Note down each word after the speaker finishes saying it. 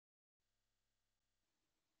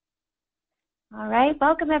All right,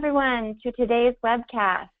 welcome everyone to today's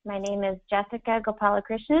webcast. My name is Jessica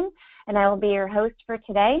Gopalakrishnan, and I will be your host for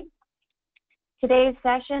today. Today's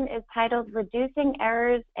session is titled Reducing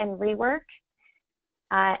Errors and Rework,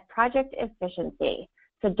 Project Efficiency.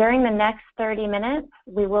 So during the next 30 minutes,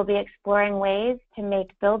 we will be exploring ways to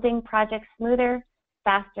make building projects smoother,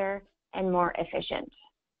 faster, and more efficient.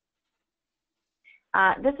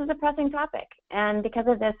 This is a pressing topic, and because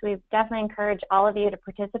of this, we definitely encourage all of you to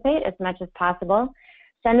participate as much as possible.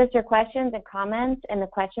 Send us your questions and comments in the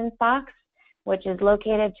questions box, which is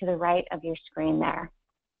located to the right of your screen there.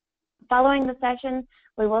 Following the session,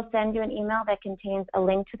 we will send you an email that contains a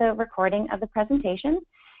link to the recording of the presentation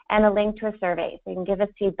and a link to a survey. So you can give us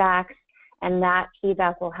feedback, and that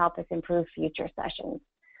feedback will help us improve future sessions.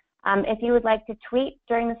 If you would like to tweet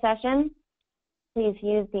during the session, please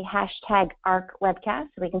use the hashtag #ArcWebcast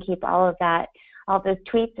so we can keep all those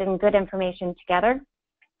tweets and good information together.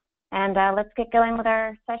 And let's get going with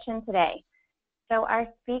our session today. So our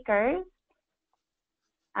speakers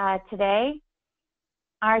today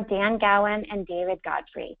are Dan Gowan and David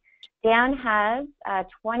Godfrey. Dan has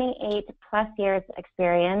 28 plus years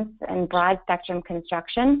experience in broad spectrum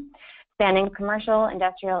construction, spanning commercial,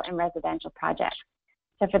 industrial, and residential projects.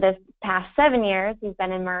 So for the past 7 years, he's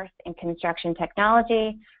been immersed in construction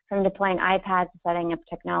technology, from deploying iPads to setting up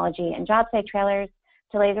technology and job site trailers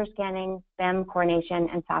to laser scanning, BIM coordination,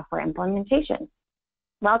 and software implementation.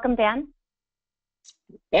 Welcome, Dan.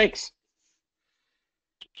 Thanks.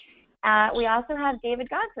 We also have David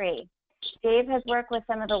Godfrey. Dave has worked with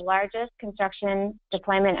some of the largest construction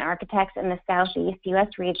deployment architects in the Southeast U.S.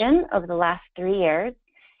 region over the last 3 years,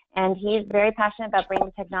 and he's very passionate about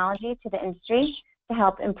bringing technology to the industry to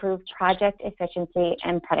help improve project efficiency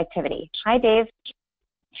and productivity. Hi, Dave.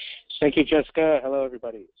 Thank you, Jessica. Hello,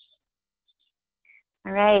 everybody.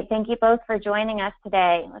 All right, thank you both for joining us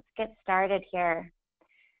today. Let's get started here.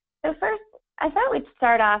 So first, I thought we'd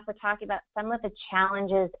start off with talking about some of the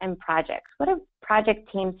challenges in projects. What do project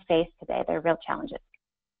teams face today, their real challenges?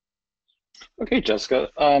 Okay, Jessica.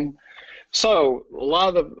 So a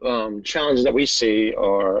lot of the challenges that we see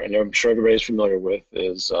are, and I'm sure everybody's familiar with,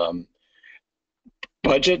 is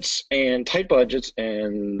budgets and tight budgets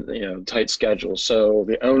and tight schedules. So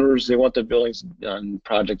the owners, they want the buildings and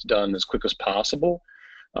projects done as quick as possible,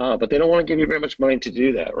 but they don't want to give you very much money to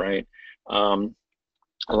do that, right?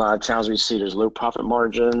 A lot of challenges we see, there's low profit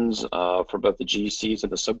margins for both the GCs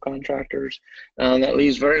and the subcontractors, and that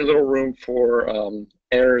leaves very little room for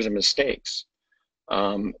errors and mistakes.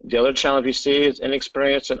 The other challenge we see is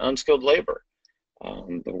inexperienced and unskilled labor.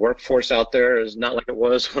 The workforce out there is not like it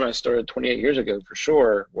was when I started 28 years ago, for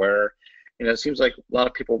sure, where it seems like a lot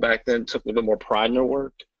of people back then took a little bit more pride in their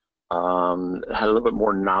work, had a little bit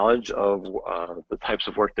more knowledge of the types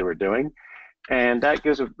of work they were doing. And that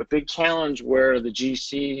gives a big challenge where the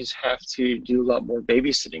GCs have to do a lot more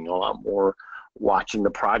babysitting, a lot more watching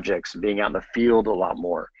the projects, being out in the field a lot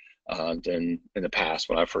more than in the past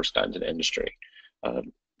when I first got into the industry.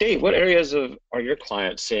 Dave, what areas are your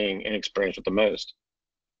clients seeing and experiencing with the most?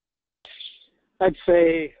 I'd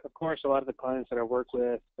say, of course, a lot of the clients that I work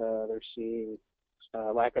with, they're seeing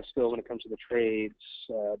lack of skill when it comes to the trades,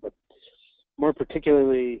 but more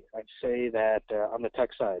particularly, I'd say that on the tech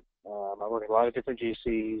side, I work with a lot of different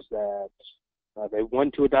GCs that they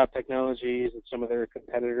want to adopt technologies that some of their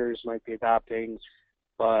competitors might be adopting,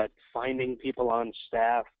 but finding people on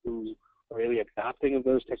staff who are really adopting of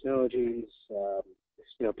those technologies,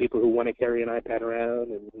 people who want to carry an iPad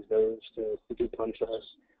around and use those to do punch lists,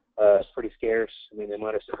 is pretty scarce. I mean, they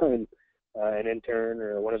might have signed an intern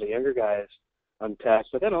or one of the younger guys on tech,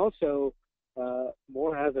 but then also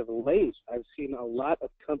more as of late, I've seen a lot of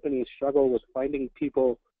companies struggle with finding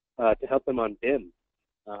people to help them on BIM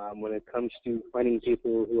when it comes to finding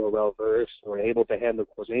people who are well-versed or able to handle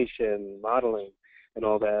coordination, modeling, and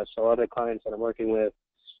all that. So a lot of the clients that I'm working with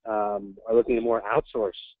are looking to more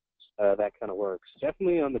outsource that kind of work. So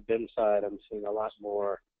definitely on the BIM side, I'm seeing a lot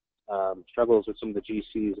more struggles with some of the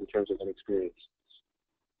GCs in terms of inexperience.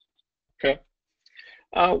 Okay.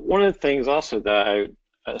 One of the things also that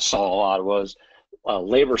I saw a lot was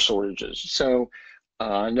labor shortages. So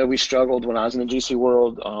I know we struggled when I was in the GC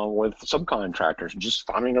world with subcontractors, just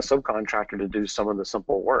finding a subcontractor to do some of the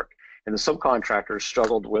simple work. And the subcontractors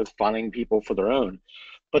struggled with finding people for their own.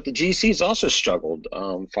 But the GCs also struggled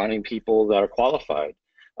finding people that are qualified.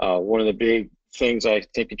 One of the big things I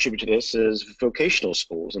think contribute to this is vocational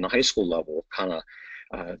schools and the high school level kind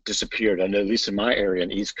of disappeared. I know at least in my area in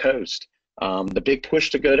the East Coast, the big push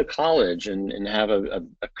to go to college and have a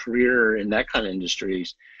career in that kind of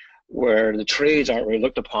industries where the trades aren't really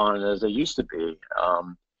looked upon as they used to be.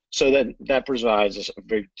 So that provides a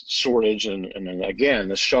big shortage and again,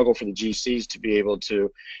 the struggle for the GCs to be able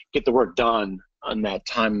to get the work done on that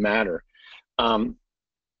time matter. And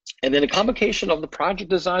then a complication of the project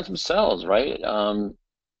designs themselves, right? The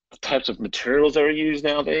types of materials that are used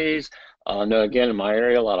nowadays. Now, again, in my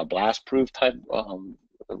area, a lot of blast-proof type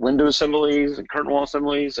window assemblies and curtain wall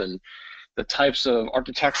assemblies, and the types of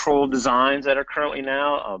architectural designs that are currently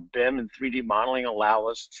now. BIM and 3D modeling allow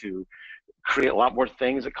us to create a lot more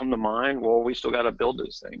things that come to mind. Well, we still got to build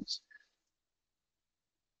those things.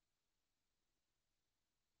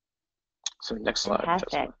 So next slide.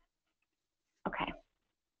 Fantastic. Okay.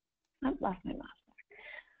 I've lost my mouse.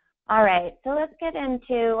 All right, so let's get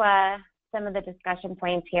into some of the discussion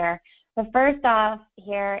points here. The first off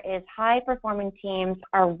here is high-performing teams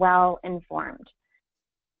are well-informed.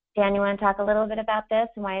 Dan, you want to talk a little bit about this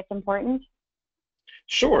and why it's important?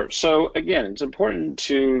 Sure. So again, it's important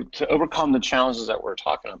to overcome the challenges that we're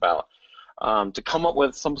talking about, to come up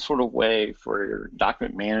with some sort of way for your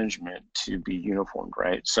document management to be uniformed,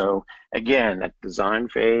 right? So again, at design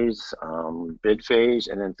phase, bid phase,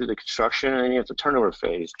 and then through the construction, and then you have the turnover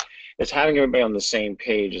phase, it's having everybody on the same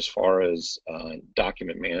page as far as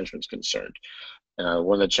document management is concerned.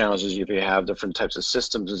 One of the challenges if you have different types of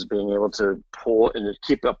systems is being able to pull and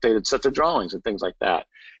keep updated sets of drawings and things like that.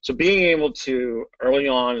 So being able to early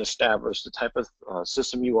on establish the type of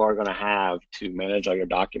system you are going to have to manage all your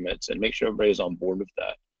documents and make sure everybody's on board with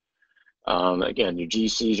that. Again, your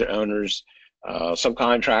GCs, your owners,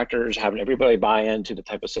 subcontractors, having everybody buy into the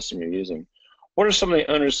type of system you're using. What are some of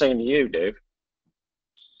the owners saying to you, Dave?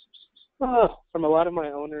 From a lot of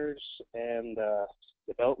my owners and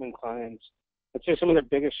development clients, I'd say some of their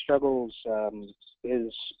biggest struggles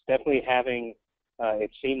is definitely having it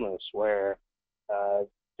seamless, where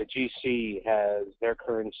the GC has their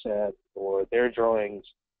current set or their drawings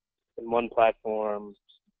in one platform.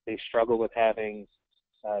 They struggle with having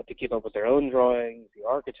to keep up with their own drawings, the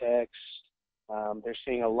architects. They're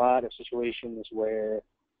seeing a lot of situations where,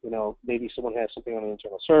 you know, maybe someone has something on an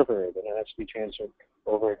internal server, then it has to be transferred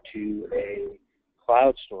over to a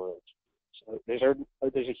cloud storage. So there's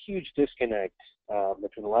a huge disconnect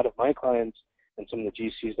between a lot of my clients and some of the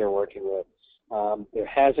GCs they're working with. There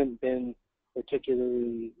hasn't been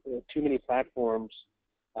particularly too many platforms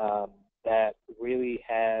that really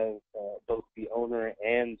have both the owner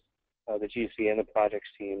and the GC and the projects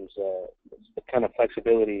teams the kind of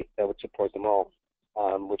flexibility that would support them all,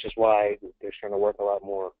 which is why they're trying to work a lot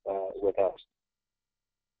more with us.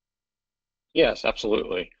 Yes,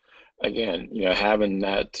 absolutely. Again, you know, having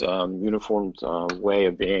that uniformed way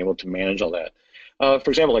of being able to manage all that. For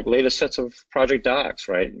example, like latest sets of project docs,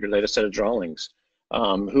 right? Your latest set of drawings.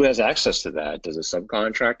 Who has access to that? Does the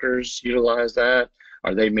subcontractors utilize that?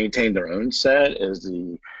 Are they maintaining their own set? Is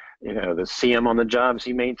the CM on the job, is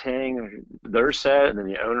he maintaining their set? And then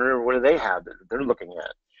the owner, what do they have that they're looking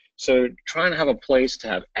at? So trying to have a place to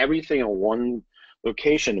have everything in one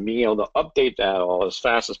location and being able to update that all as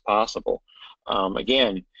fast as possible.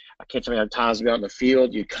 Again, I can't tell you how many times you've been out in the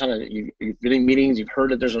field, you've been in meetings, you've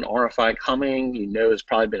heard that there's an RFI coming, you know it's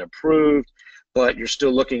probably been approved, but you're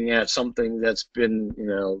still looking at something that's been, you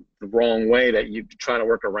know, the wrong way that you've been trying to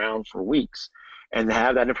work around for weeks. And to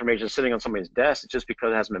have that information sitting on somebody's desk just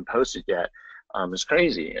because it hasn't been posted yet is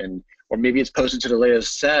crazy. Or maybe it's posted to the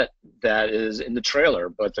latest set that is in the trailer,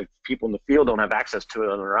 but the people in the field don't have access to it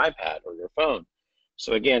on their iPad or their phone.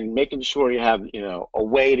 So again, making sure you have, you know, a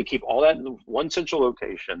way to keep all that in one central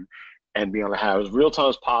location and be able to have as real time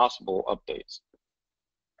as possible updates.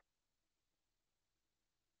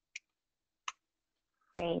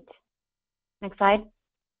 Great. Next slide.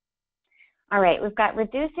 All right, we've got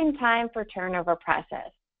reducing time for turnover process.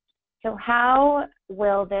 So how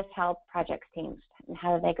will this help projects teams, and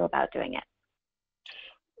how do they go about doing it?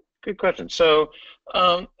 Good question. So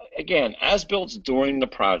again, as built during the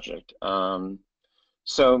project.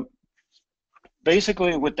 So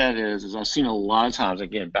basically what that is I've seen a lot of times,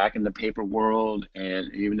 again, back in the paper world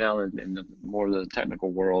and even now in the more of the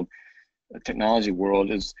technical world, the technology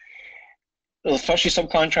world, is especially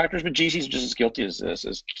subcontractors, but GCs are just as guilty as this,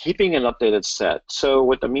 is keeping an updated set. So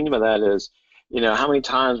what I mean by that is, you know, how many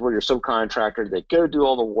times where your subcontractor, they go do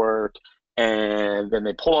all the work and then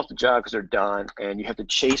they pull off the job because they're done, and you have to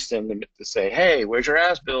chase them to say, hey, where's your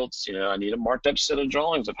as-built? You know, I need a marked up set of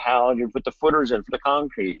drawings of how you put the footers in for the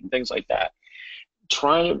concrete and things like that.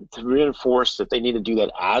 Trying to reinforce that they need to do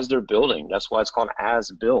that as they're building. That's why it's called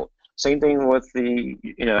as-built. Same thing with the,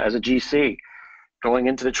 you know, as a GC, going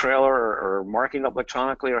into the trailer or marking up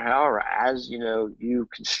electronically or however, as, you know, you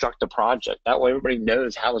construct the project. That way everybody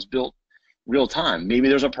knows how it's built, real time. Maybe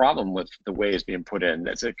there's a problem with the way it's being put in.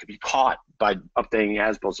 It could be caught by updating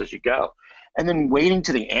as-built as you go. And then waiting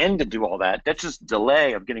to the end to do all that, that's just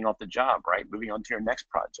delay of getting off the job, right? Moving on to your next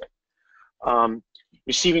project.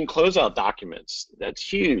 Receiving closeout documents, that's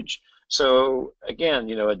huge. So again,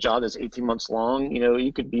 you know, a job that's 18 months long, you know,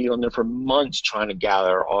 you could be on there for months trying to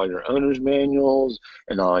gather all your owner's manuals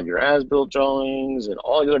and all your as-built drawings and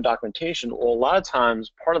all your other documentation. Well, a lot of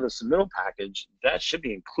times, part of the submittal package, that should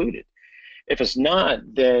be included. If it's not,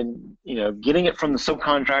 then, you know, getting it from the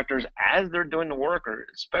subcontractors as they're doing the work, or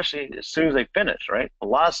especially as soon as they finish, right? A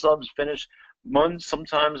lot of subs finish months,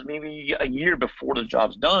 sometimes maybe a year before the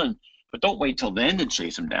job's done, but don't wait till then to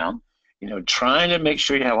chase them down. You know, trying to make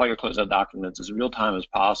sure you have all your closeout documents as real time as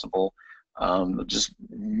possible, just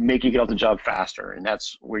make you get off the job faster, and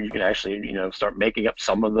that's where you can actually, you know, start making up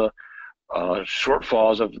some of the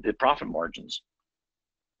shortfalls of the profit margins.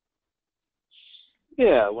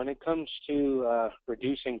 Yeah, when it comes to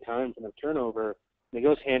reducing time from the turnover, it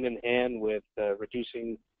goes hand in hand with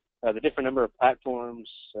reducing the different number of platforms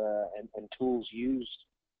and tools used,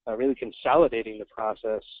 really consolidating the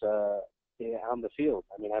process on the field.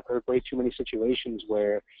 I mean, I've heard way too many situations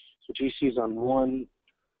where the GC's on one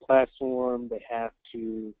platform, they have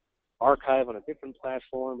to archive on a different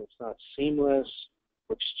platform, it's not seamless,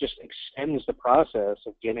 which just extends the process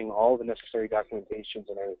of getting all the necessary documentations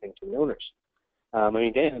and everything to the owners. I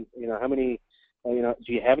mean, Dan, you know, how many, you know,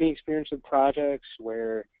 do you have any experience with projects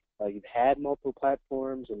where you've had multiple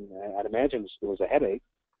platforms, and I'd imagine it was a headache?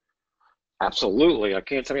 Absolutely. I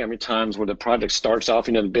can't tell you how many times where the project starts off,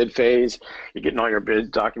 you know, the bid phase, you're getting all your bid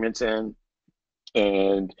documents in,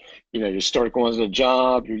 and, you know, you start going to the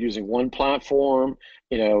job, you're using one platform,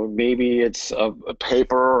 you know, maybe it's a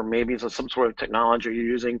paper, or maybe it's some sort of technology you're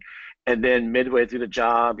using, and then midway through the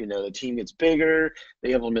job, you know, the team gets bigger,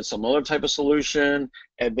 they implement some other type of solution,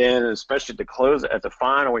 and then especially to close at the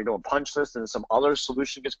final, where you do a punch list and some other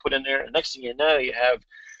solution gets put in there, and next thing you know, you have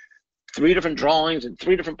 3 different drawings and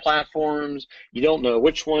 3 different platforms. You don't know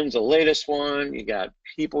which one's the latest one. You got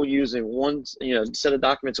people using one, you know, set of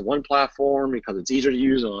documents in one platform because it's easier to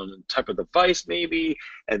use on a type of device maybe,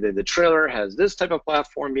 and then the trailer has this type of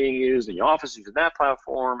platform being used, and the office using that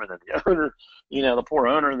platform, and then the owner, you know, the poor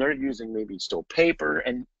owner, they're using maybe still paper,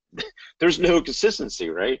 and there's no consistency,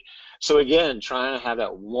 right? So again, trying to have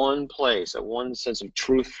that one place, that one sense of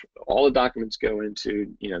truth, all the documents go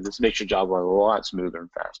into, you know, this makes your job run a lot smoother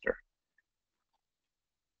and faster.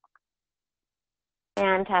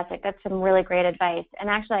 Fantastic. That's some really great advice. And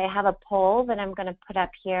actually, I have a poll that I'm going to put up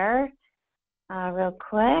here real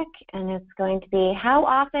quick, and it's going to be, how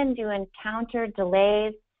often do you encounter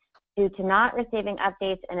delays due to not receiving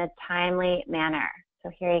updates in a timely manner?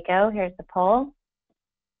 So here you go. Here's the poll.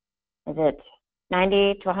 Is it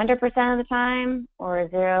 90 to 100% of the time, or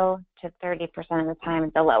 0 to 30% of the time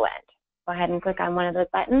at the low end? Go ahead and click on one of those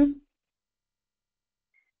buttons.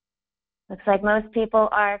 Looks like most people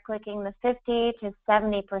are clicking the 50 to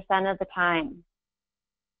 70% of the time.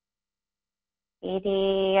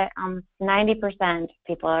 80, almost 90%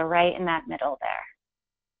 people are right in that middle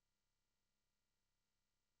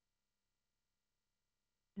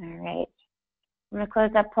there. All right. I'm going to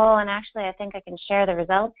close that poll, and actually I think I can share the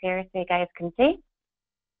results here so you guys can see.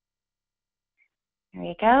 There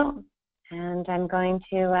you go. And I'm going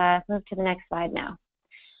to move to the next slide now.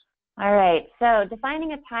 All right, so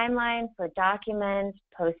defining a timeline for document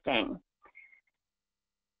posting.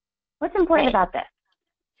 What's important about this?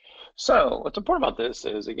 So what's important about this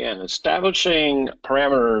is, again, establishing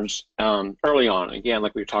parameters early on, again,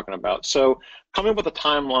 like we were talking about. So coming up with a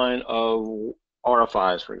timeline of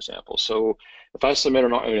RFIs, for example. So if I submit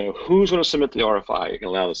an, you know, who's going to submit the RFI? You can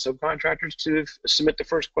allow the subcontractors to submit the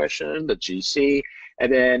first question, the GC,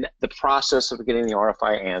 and then the process of getting the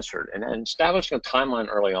RFI answered, and establishing a timeline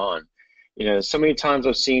early on. You know, so many times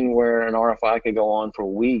I've seen where an RFI could go on for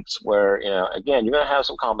weeks, where, you know, again, you're going to have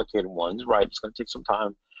some complicated ones, right? It's going to take some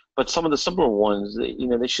time, but some of the simpler ones, you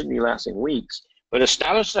know, they shouldn't be lasting weeks. But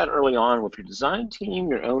establish that early on with your design team,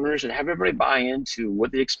 your owners, and have everybody buy into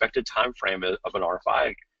what the expected time frame of an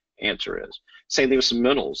RFI answer is. Same thing with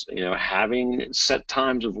submittals, you know, having set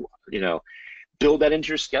times of, you know, build that into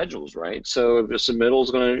your schedules, right? So if the submittal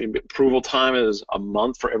is going to, approval time is a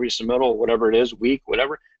month for every submittal, whatever it is, week,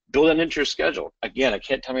 whatever, build that into your schedule. Again, I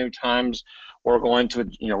can't tell you how many times we're going to,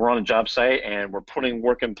 you know, we're on a job site and we're putting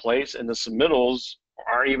work in place and the submittals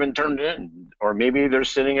are even turned in, or maybe they're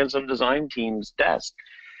sitting in some design team's desk.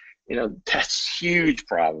 You know, that's huge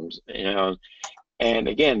problems, you know. And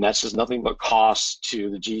again, that's just nothing but cost to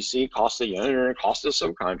the GC, cost to the owner, cost to the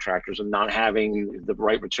subcontractors of not having the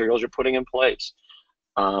right materials you're putting in place.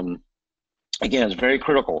 again, it's very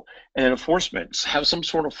critical. And enforcement, have some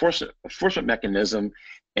sort of enforcement mechanism,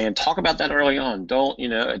 and talk about that early on. Don't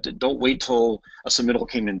wait till a submittal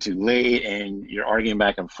came in too late and you're arguing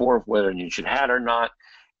back and forth whether you should have it or not,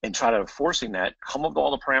 and try to enforcing that. Come up with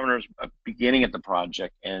all the parameters beginning at the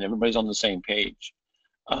project, and everybody's on the same page.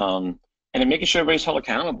 And then making sure everybody's held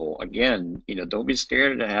accountable. Again, don't be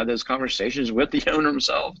scared to have those conversations with the owner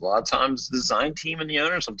themselves. A lot of times, the design team and the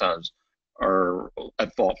owner sometimes are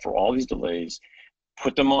at fault for all these delays.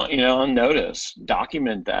 Put them on notice.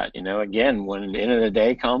 Document that. Again, when the end of the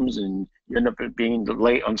day comes and you end up being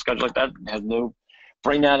late on schedule like that,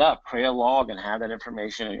 bring that up. Create a log and have that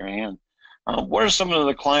information in your hand. What are some of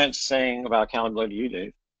the clients saying about accountability to you,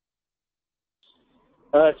 Dave?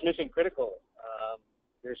 It's mission critical.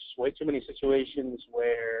 There's way too many situations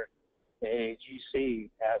where a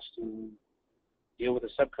GC has to deal with a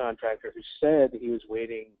subcontractor who said he was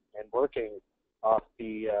waiting and working off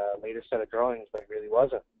the latest set of drawings, but he really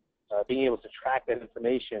wasn't. Being able to track that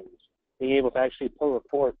information, being able to actually pull a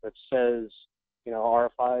report that says,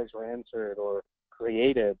 RFIs were answered or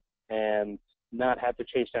created, and not have to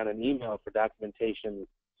chase down an email for documentation,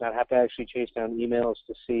 not have to actually chase down emails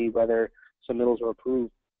to see whether submittals were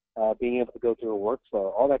approved. Being able to go through a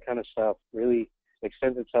workflow, all that kind of stuff really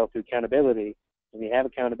extends itself to accountability. When you have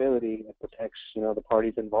accountability, it protects, the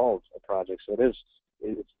parties involved in the project. So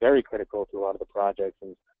it's very critical to a lot of the projects,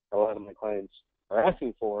 and a lot of my clients are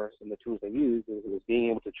asking for, and the tools they use is being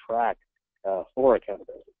able to track for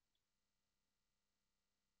accountability.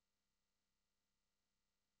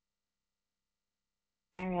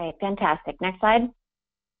 All right, fantastic. Next slide.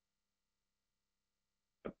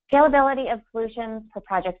 Scalability of solutions per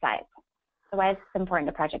project size. So why is this important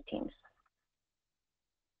to project teams?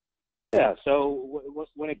 Yeah, so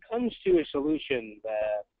when it comes to a solution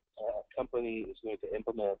that a company is going to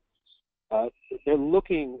implement, they're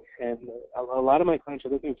looking, and a lot of my clients are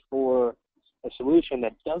looking for a solution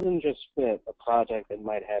that doesn't just fit a project that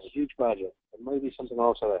might have a huge budget. It might be something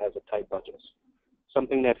also that has a tight budget.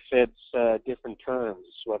 Something that fits different terms,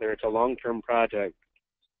 whether it's a long-term project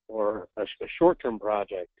or a short-term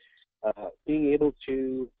project. Being able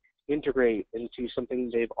to integrate into something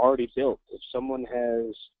they've already built. If someone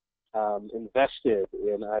has invested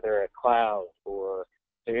in either a cloud or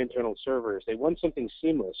their internal servers, they want something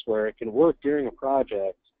seamless where it can work during a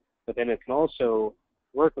project, but then it can also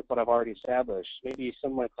work with what I've already established. Maybe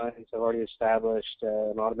some of my clients have already established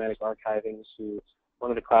an automatic archiving to one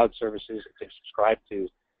of the cloud services that they subscribe to,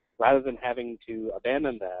 rather than having to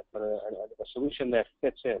abandon that, but a solution that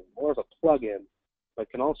fits in, more of a plug-in, but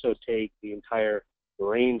can also take the entire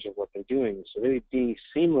range of what they're doing. So really be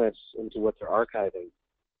seamless into what they're archiving.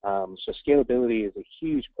 So scalability is a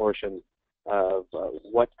huge portion of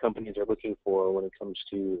what companies are looking for when it comes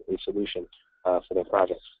to a solution for their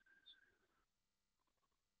projects.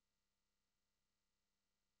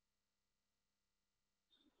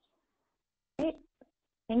 Great,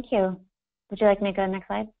 thank you. Would you like me to go to the next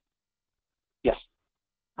slide? Yes.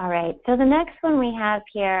 All right, so the next one we have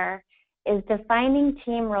here is defining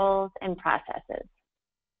team roles and processes.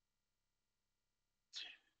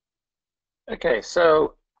 Okay,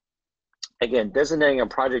 so again, designating a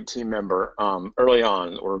project team member early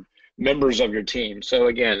on, or members of your team. So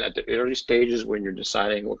again, at the early stages when you're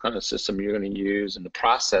deciding what kind of system you're going to use and the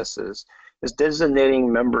processes, is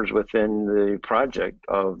designating members within the project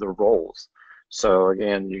of the roles. So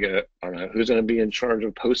again, I don't know, who's going to be in charge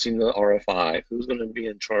of posting the RFI? Who's going to be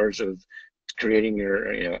in charge of creating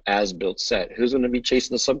your as-built set? Who's going to be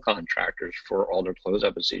chasing the subcontractors for all their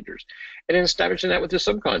closeout procedures? And then establishing that with the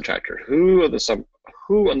subcontractor. Who on the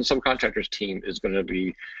subcontractor's team is going to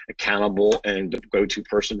be accountable and the go-to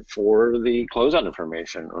person for the closeout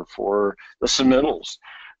information or for the submittals?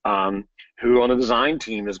 Who on the design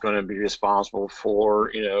team is going to be responsible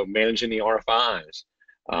for managing the RFIs?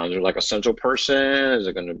 Is there like a central person? Is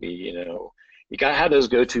it going to be you got to have those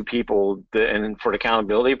go-to people and for the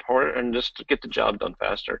accountability part, and just to get the job done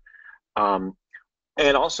faster.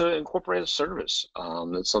 And also incorporate a service.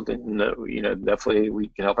 That's something that definitely we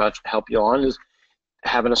can help you on, is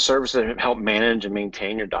having a service that help manage and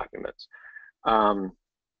maintain your documents. And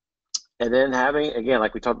then having, again,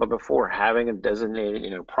 like we talked about before, having a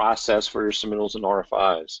designated process for your submittals and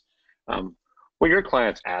RFIs. What are your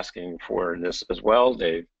clients asking for in this as well,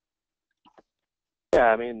 Dave? Yeah,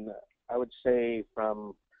 I mean, I would say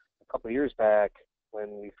from a couple of years back,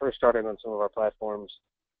 when we first started on some of our platforms,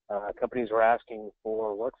 companies were asking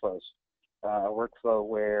for workflows. A workflow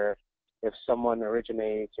where if someone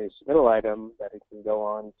originates a submittal item, that it can go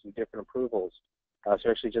on to different approvals. So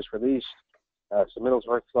actually just released submittals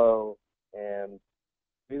workflow, and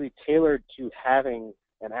really tailored to having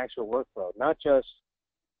an actual workflow, not just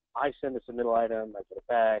I send a submittal item, I get it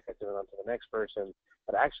back, I send it on to the next person,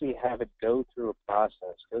 but actually have it go through a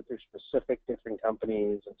process, go through specific different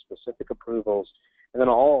companies and specific approvals, and then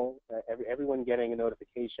everyone getting a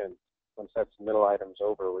notification once that submittal item's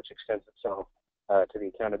over, which extends itself to the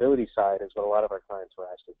accountability side, is what a lot of our clients were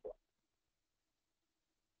asking for.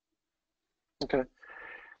 Okay.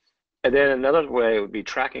 And then another way would be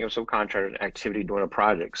tracking of subcontractor activity during a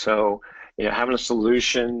project. So, having a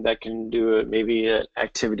solution that can do it, maybe a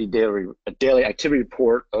daily activity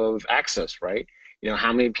report of access, right?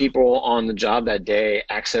 How many people on the job that day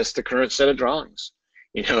access the current set of drawings?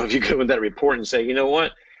 If you go with that report and say, you know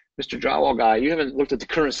what, Mr. Drywall guy, you haven't looked at the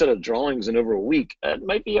current set of drawings in over a week, that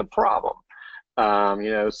might be a problem.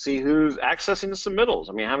 See who's accessing the submittals.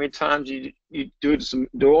 I mean, how many times you do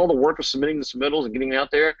all the work of submitting the submittals and getting it out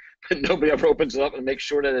there, but nobody ever opens it up and makes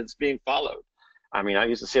sure that it's being followed. I mean, I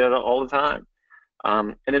used to see that all the time.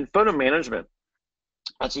 And then photo management,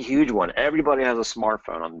 that's a huge one. Everybody has a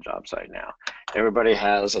smartphone on the job site now. Everybody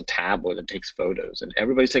has a tablet that takes photos, and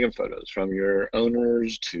everybody's taking photos, from your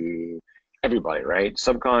owners to everybody, right?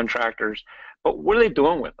 Subcontractors. But what are they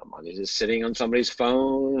doing with them? Are they just sitting on somebody's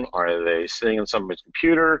phone? Are they sitting on somebody's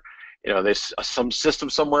computer? There's some system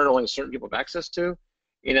somewhere that only certain people have access to.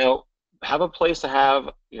 Have a place to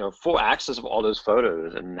have full access of all those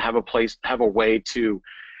photos, and have a way to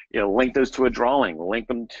link those to a drawing, link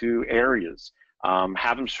them to areas,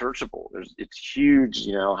 have them searchable. It's huge.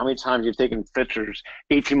 How many times you've taken pictures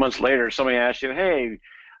 18 months later, somebody asks you, hey,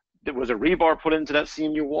 was a rebar put into that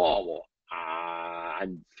CMU wall? Well, I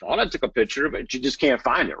thought I took a picture, but you just can't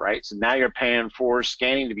find it, right? So now you're paying for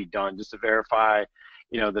scanning to be done just to verify,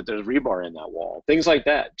 that there's rebar in that wall. Things like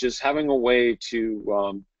that. Just having a way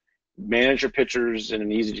to manage your pictures in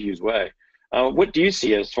an easy-to-use way. What do you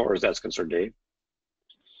see as far as that's concerned, Dave?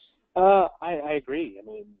 I agree. I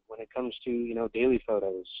mean, when it comes to daily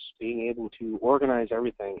photos, being able to organize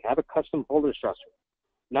everything, have a custom folder structure,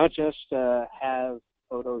 not just have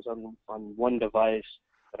photos on one device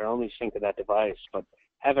that are only synced to that device, but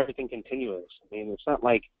have everything continuous. I mean, it's not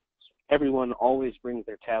like everyone always brings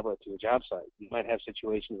their tablet to a job site. You might have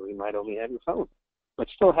situations where you might only have your phone, but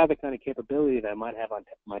still have the kind of capability that I might have on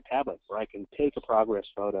my tablet, where I can take a progress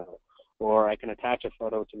photo, or I can attach a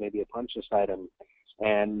photo to maybe a punch list item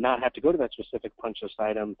and not have to go to that specific punch list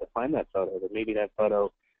item to find that photo, that maybe that photo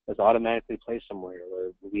is automatically placed somewhere,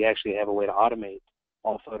 or we actually have a way to automate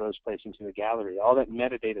all photos placed into a gallery. All that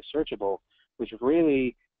metadata searchable, which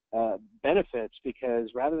really benefits, because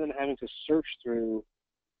rather than having to search through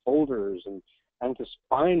folders and having to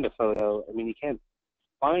find a photo, I mean, you can't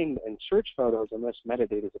find and search photos unless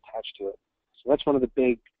metadata is attached to it. So that's one of the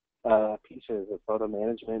big pieces of photo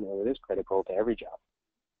management, and it is critical to every job.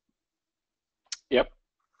 Yep.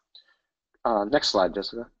 Next slide,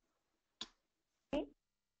 Jessica.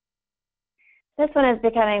 This one is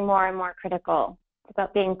becoming more and more critical. It's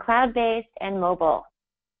about being cloud-based and mobile.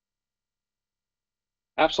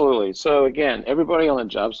 Absolutely. So again, everybody on the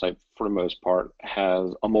job site, for the most part,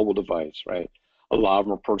 has a mobile device, right? A lot of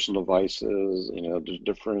them are personal devices. There's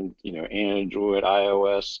different, Android,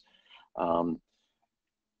 iOS.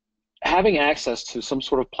 Having access to some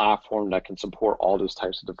sort of platform that can support all those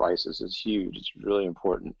types of devices is huge. It's really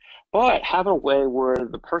important. But have a way where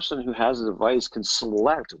the person who has the device can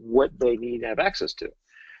select what they need to have access to.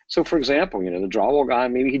 So for example, the drywall guy,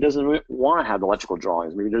 maybe he doesn't want to have the electrical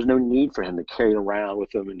drawings. Maybe there's no need for him to carry around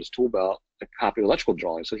with him in his tool belt a copy of electrical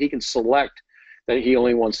drawings. So he can select that he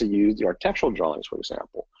only wants to use the architectural drawings, for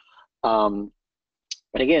example. And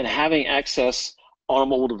again, having access on a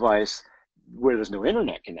mobile device where there's no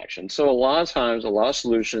internet connection. So a lot of times, a lot of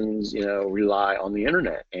solutions, rely on the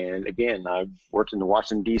internet. And again, I've worked in the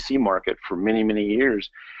Washington, D.C. market for many, many years.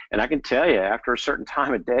 And I can tell you, after a certain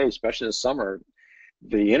time of day, especially in the summer,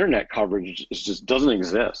 the internet coverage just doesn't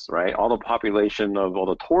exist, right? All the population of all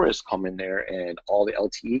the tourists come in there, and all the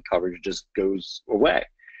LTE coverage just goes away.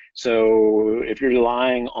 So if you're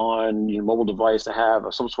relying on your mobile device to have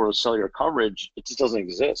some sort of cellular coverage, it just doesn't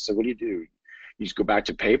exist. So what do? You just go back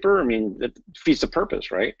to paper? I mean, that defeats the purpose,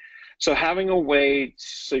 right? So having a way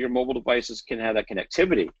so your mobile devices can have that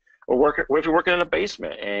connectivity. Or if you're working in a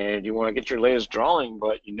basement and you want to get your latest drawing,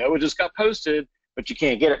 but it just got posted, but you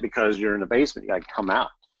can't get it because you're in the basement. You got to come out.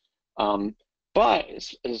 But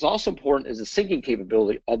it's also important is the syncing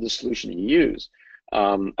capability of the solution you use.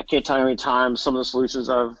 I can't tell you how many times some of the solutions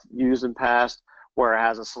I've used in the past where it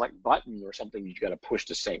has a select button or something you got to push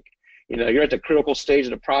to sync. You're at the critical stage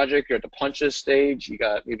of the project. You're at the punch list stage. You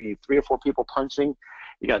got maybe 3 or 4 people punching.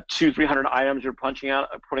 You got 200-300 items you're punching out,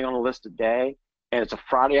 putting on a list a day, and it's a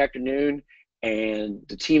Friday afternoon, and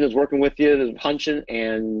the team is working with you, is punching,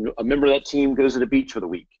 and a member of that team goes to the beach for the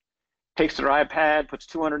week. Takes their iPad, puts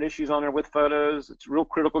 200 issues on there with photos. It's real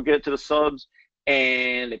critical to get it to the subs,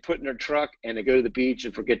 and they put in their truck and they go to the beach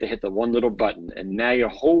and forget to hit the one little button. And now your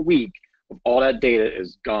whole week of all that data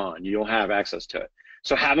is gone. You don't have access to it.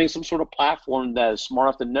 So having some sort of platform that is smart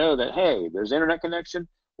enough to know that, hey, there's internet connection,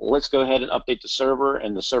 well, let's go ahead and update the server,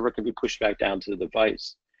 and the server can be pushed back down to the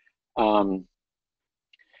device.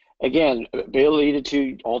 Again, ability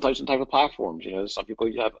to all types of platforms. You know, some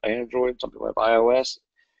people have Android, some people have iOS.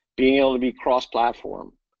 Being able to be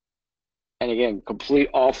cross-platform, and again,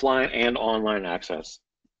 complete offline and online access.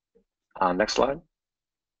 Next slide.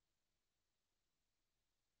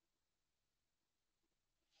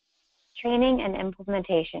 Training and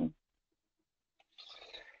implementation.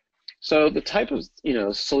 So the type of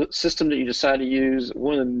system that you decide to use,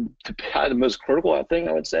 one of the most critical thing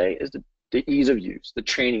I would say is the ease of use, the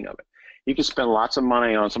training of it. You can spend lots of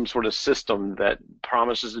money on some sort of system that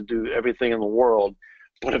promises to do everything in the world,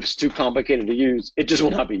 but if it's too complicated to use, it just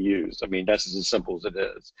will not be used. I mean, that's as simple as it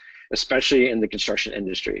is, especially in the construction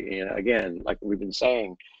industry. You know, again, like we've been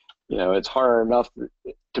saying, you know, it's hard enough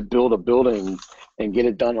to build a building and get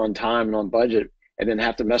it done on time and on budget, and then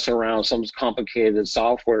have to mess around with some complicated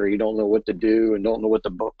software you don't know what to do and don't know what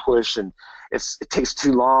to push, and it takes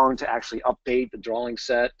too long to actually update the drawing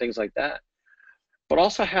set, things like that. But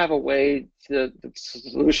also have a way the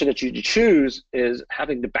solution that you choose is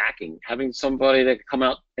having the backing, having somebody that can come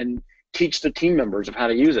out and teach the team members of how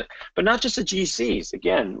to use it. But not just the GCs.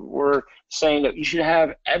 Again, we're saying that you should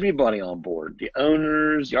have everybody on board, the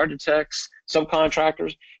owners, the architects,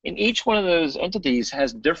 subcontractors, and each one of those entities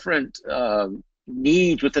has different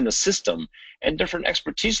needs within the system and different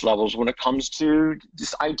expertise levels when it comes to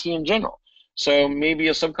just IT in general. So maybe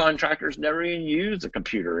a subcontractor's never even used a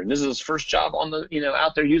computer, and this is his first job on the,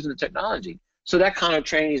 out there using the technology. So that kind of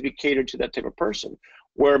training is be catered to that type of person.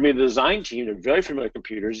 Where maybe the design team are very familiar with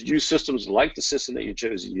computers, use systems like the system that you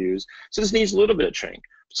chose to use. So this needs a little bit of training.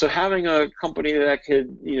 So having a company that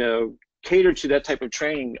could, cater to that type of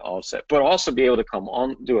training also, but also be able to come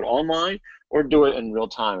on, do it online or do it in real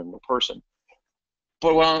time in person.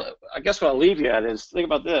 But I guess what I'll leave you at is think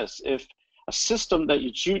about this. If a system that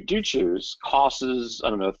you do choose costs, I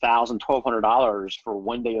don't know, $1,000, $1,200 for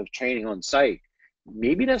 1 day of training on site,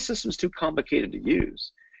 maybe that system's too complicated to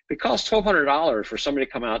use. If it costs $1,200 for somebody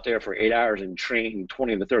to come out there for 8 hours and train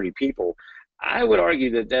 20 to 30 people, I would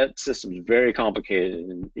argue that system is very complicated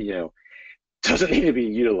and doesn't need to be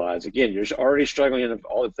utilized. Again, you're already struggling in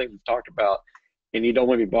all the things we've talked about, and you don't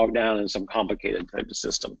want to be bogged down in some complicated type of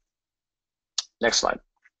system. Next slide.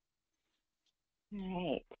 All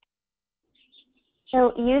right.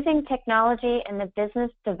 So using technology in the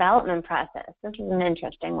business development process. This is an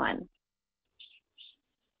interesting one.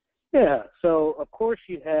 Yeah, so of course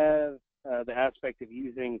you have the aspect of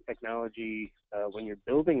using technology when you're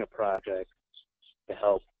building a project to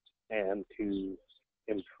help and to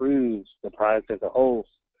improve the product as a whole.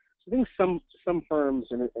 I think some firms,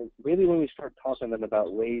 and really when we start talking to them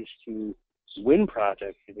about ways to win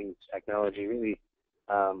projects using technology, really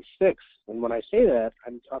sticks. And when I say that,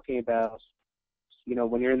 I'm talking about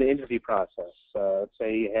when you're in the interview process. Let's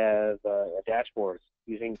say you have a dashboard,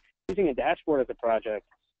 using a dashboard as a project,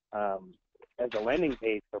 as a landing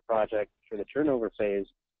page for a project for the turnover phase,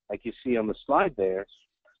 like you see on the slide there,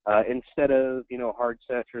 instead of hard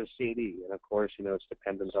sets or a CD. And of course, it's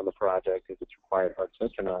dependent on the project if it's required hard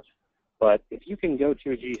sets or not. But if you can go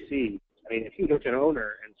to a GC, if you go to an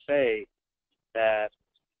owner and say that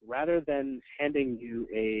rather than handing you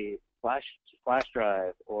a flash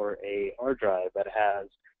drive or a hard drive that has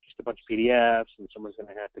just a bunch of PDFs and someone's going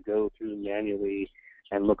to have to go through manually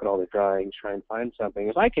and look at all the drawings, try and find something.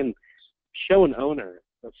 If I can show an owner,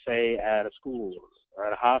 let's say at a school or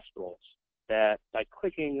at a hospital, that by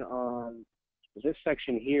clicking on this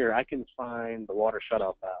section here, I can find the water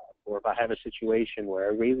shutoff valve, or if I have a situation where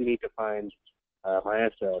I really need to find my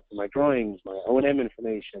assets, my drawings, my O&M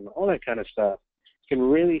information, all that kind of stuff, can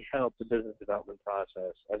really help the business development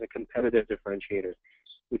process as a competitive differentiator,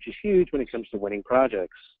 which is huge when it comes to winning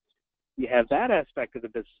projects. You have that aspect of the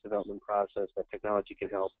business development process that technology can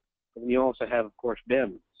help. And you also have, of course,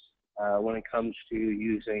 BIM when it comes to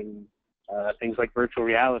using things like virtual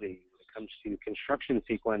reality, when it comes to construction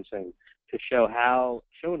sequencing, to show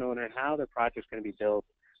an owner how their project's going to be built,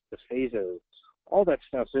 the phases. All that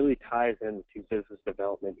stuff really ties into business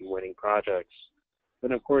development and winning projects.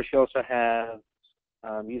 Then, of course, you also have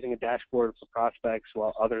using a dashboard for prospects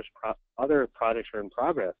while other projects are in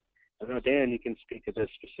progress. I know, Dan, you can speak to this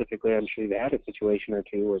specifically. I'm sure you've had a situation or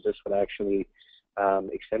two where this would actually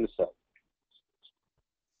extend itself.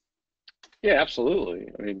 Yeah, absolutely.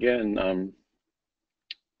 I mean, again,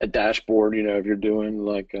 a dashboard, if you're doing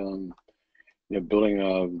like, building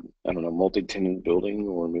a, I don't know, multi-tenant building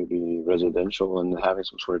or maybe residential and having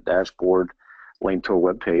some sort of dashboard linked to a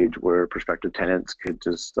web page where prospective tenants could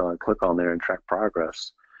just click on there and track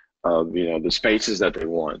progress of, the spaces that they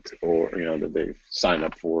want or, that they sign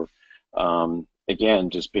up for. Again,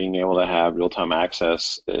 just being able to have real-time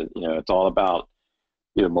access, it's all about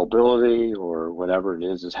either mobility or whatever it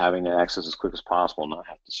is having that access as quick as possible and not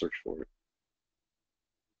have to search for it.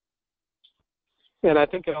 And I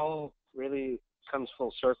think it all really comes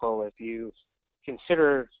full circle if you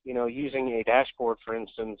consider, using a dashboard, for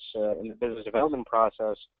instance, in the business development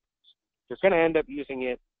process. You're going to end up using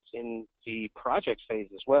it in the project phase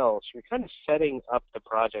as well. So you're kind of setting up the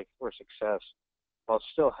project for success while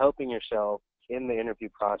still helping yourself in the interview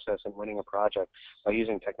process and winning a project by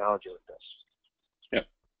using technology like this. Yep.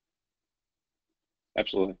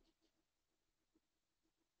 Absolutely.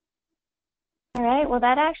 All right, well,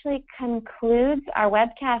 that actually concludes our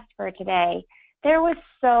webcast for today. There was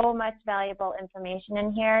so much valuable information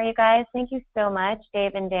in here, you guys. Thank you so much,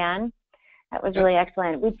 Dave and Dan. That was really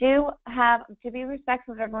excellent. We do have, to be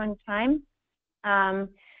respectful of everyone's time,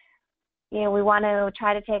 we want to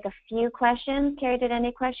try to take a few questions. Carrie, did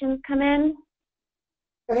any questions come in?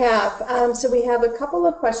 I have. So we have a couple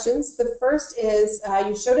of questions. The first is,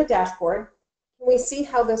 you showed a dashboard. Can we see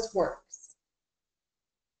how this works?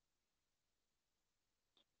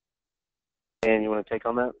 And you want to take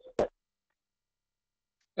on that?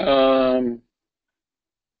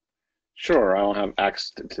 Sure. I don't have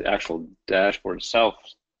access to the actual dashboard itself.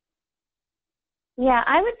 Yeah,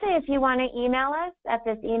 I would say if you want to email us at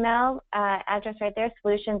this email address right there,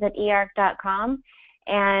 solutions@earc.com,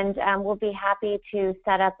 and we'll be happy to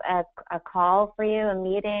set up a call for you, a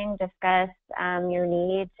meeting, discuss your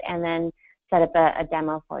needs, and then set up a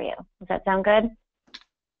demo for you. Does that sound good?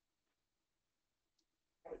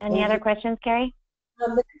 Any other questions, Carrie?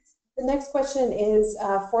 The next question is,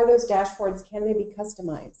 for those dashboards, can they be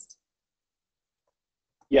customized?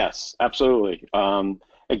 Yes, absolutely.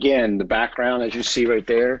 Again, the background, as you see right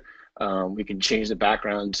there, we can change the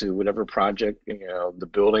background to whatever project, the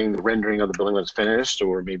building, the rendering of the building was finished,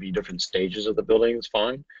 or maybe different stages of the building is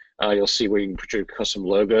fine. You'll see where you can put your custom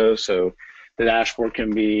logo. So the dashboard can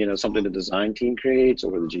be, something the design team creates,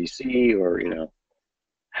 or the GC, or,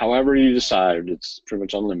 however you decide. It's pretty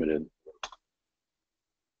much unlimited.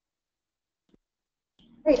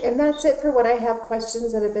 Great, and that's it for what I have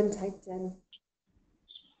questions that have been typed in.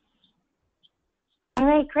 All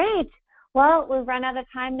right, great. Well, we've run out of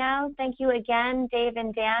time now. Thank you again, Dave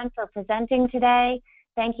and Dan, for presenting today.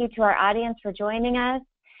 Thank you to our audience for joining us.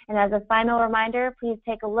 And as a final reminder, please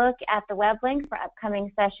take a look at the web link for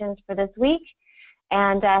upcoming sessions for this week.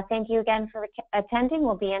 And thank you again for attending.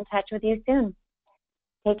 We'll be in touch with you soon.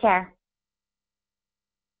 Take care.